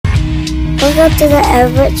Welcome to the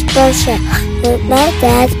Average Bro Show with my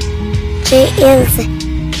dad, Jay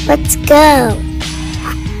Anderson. Let's go.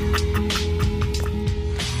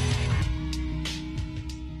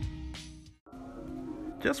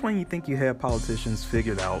 Just when you think you have politicians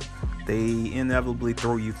figured out, they inevitably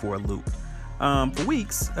throw you for a loop. For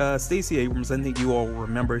weeks, Stacey Abrams, I think you all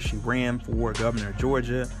remember, she ran for governor of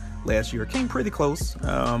Georgia last year. Came pretty close,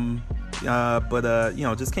 but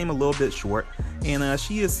just came a little bit short. And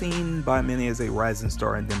she is seen by many as a rising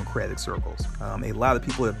star in Democratic circles. A lot of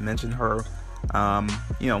people have mentioned her,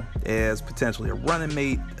 as potentially a running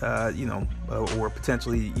mate, or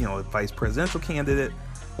potentially, a vice presidential candidate,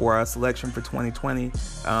 or a selection for 2020.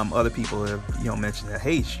 Other people have, mentioned that,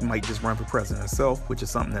 hey, she might just run for president herself, which is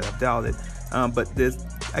something that I've doubted. But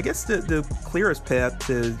I guess the clearest path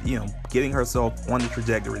to, getting herself on the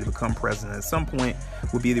trajectory to become president at some point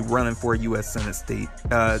would be the running for a U.S. Senate seat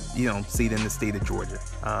in the state of Georgia.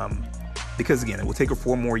 Because again, it will take her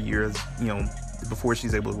 4 more years, before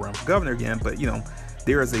she's able to run for governor again. But,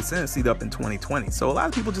 there is a Senate seat up in 2020. So a lot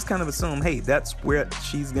of people just kind of assume, hey, that's where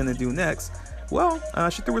she's going to do next. Well,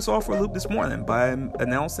 she threw us off for a loop this morning by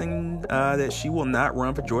announcing that she will not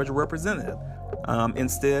run for Georgia representative.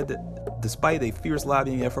 Instead, despite a fierce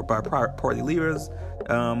lobbying effort by party leaders,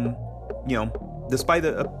 despite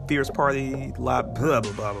a fierce party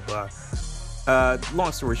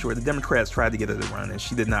long story short, the Democrats tried to get her to run, and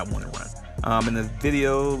she did not want to run. In a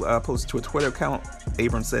video posted to a Twitter account,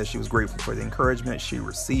 Abrams says she was grateful for the encouragement she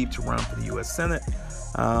received to run for the U.S. Senate.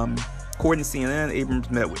 According to CNN, Abrams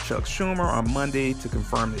met with Chuck Schumer on Monday to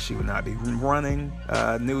confirm that she would not be running.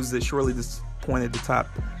 News that surely disappointed the top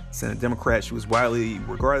Senate Democrat. She was widely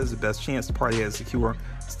regarded as the best chance the party has to secure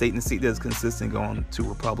state and seat that is consistent going to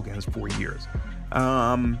Republicans for years.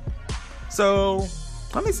 So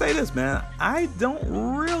let me say this, man. I don't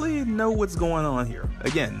really know what's going on here.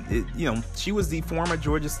 Again, she was the former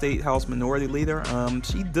Georgia State House Minority Leader.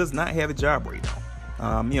 She does not have a job right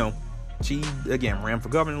now. She, again, ran for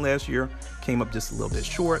governor last year, came up just a little bit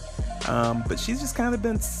short, but she's just kind of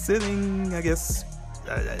been sitting, I guess.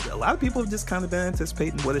 A lot of people have just kind of been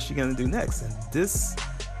anticipating what is she going to do next. And this,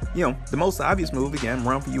 the most obvious move, again,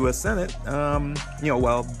 run for U.S. Senate,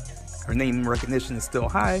 while her name recognition is still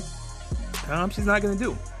high, she's not going to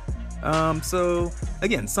do. So,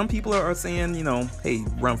 again, some people are saying, hey,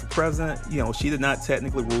 run for president. She did not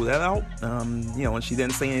technically rule that out, and she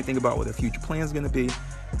didn't say anything about what her future plan is going to be.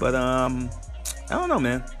 But, I don't know,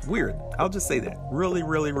 man. Weird. I'll just say that. Really,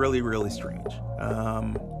 really, really, really strange.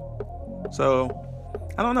 So,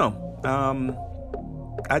 I don't know.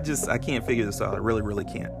 I can't figure this out. I really, really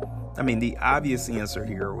can't. I mean, the obvious answer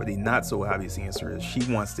here, or the not so obvious answer, is she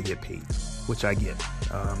wants to get paid, which I get.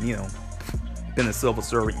 Been a civil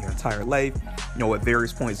servant your entire life. At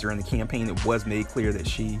various points during the campaign, it was made clear that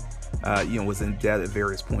she, was in debt at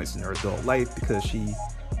various points in her adult life because she,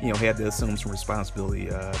 had to assume some responsibility,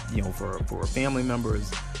 for family members.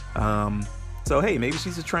 So, hey, maybe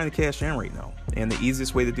she's just trying to cash in right now. And the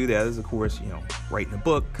easiest way to do that is, of course, writing a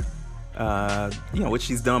book, which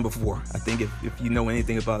she's done before. I think if you know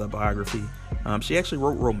anything about her biography, she actually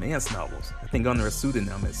wrote romance novels, I think under a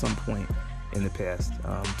pseudonym at some point in the past.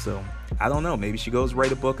 So, I don't know. Maybe she goes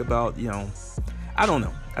write a book about, I don't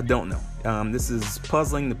know. I don't know. This is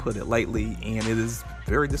puzzling, to put it lightly, and it is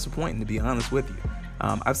very disappointing, to be honest with you.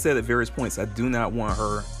 I've said at various points I do not want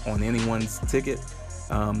her on anyone's ticket,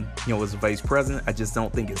 as a vice president. I just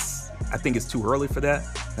don't think I think it's too early for that.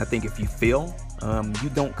 I think if you fail, you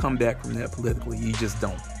don't come back from that politically. You just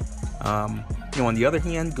don't. On the other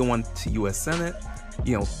hand, going to U.S. Senate,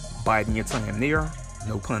 biding your time there,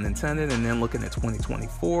 no pun intended, and then looking at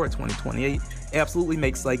 2024, 2028, absolutely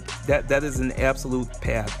makes that is an absolute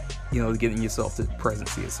path, to getting yourself to the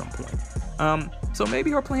presidency at some point. So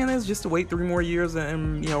maybe her plan is just to wait 3 more years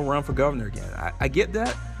and, run for governor again. I get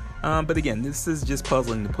that. But again, this is just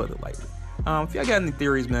puzzling, to put it lightly. If y'all got any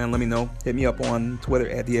theories, man, let me know. Hit me up on Twitter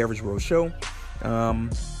at The Average Bro Show. Or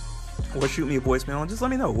shoot me a voicemail and just let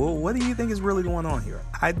me know. Well, what do you think is really going on here?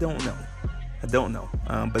 I don't know.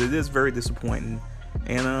 But it is very disappointing.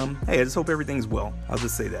 And, hey, I just hope everything's well. I'll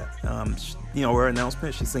just say that. Her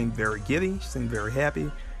announcement, she seemed very giddy. She seemed very happy.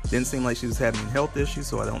 Didn't seem like she was having health issues,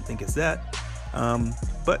 so I don't think it's that.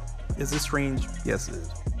 But is this strange? Yes, it is.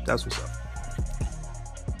 That's what's up.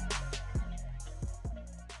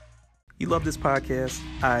 You love this podcast?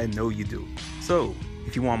 I know you do. So,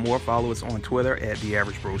 if you want more, follow us on Twitter at The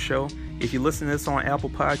Average Bro Show. If you listen to this on Apple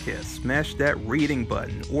Podcasts, smash that rating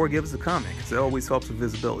button or give us a comment, because it always helps with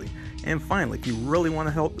visibility. And finally, if you really want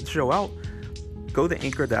to help the show out, go to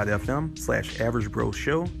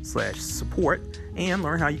anchor.fm/averagebroshow/support and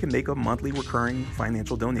learn how you can make a monthly recurring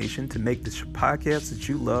financial donation to make the podcast that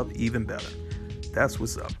you love even better. That's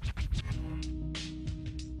what's up.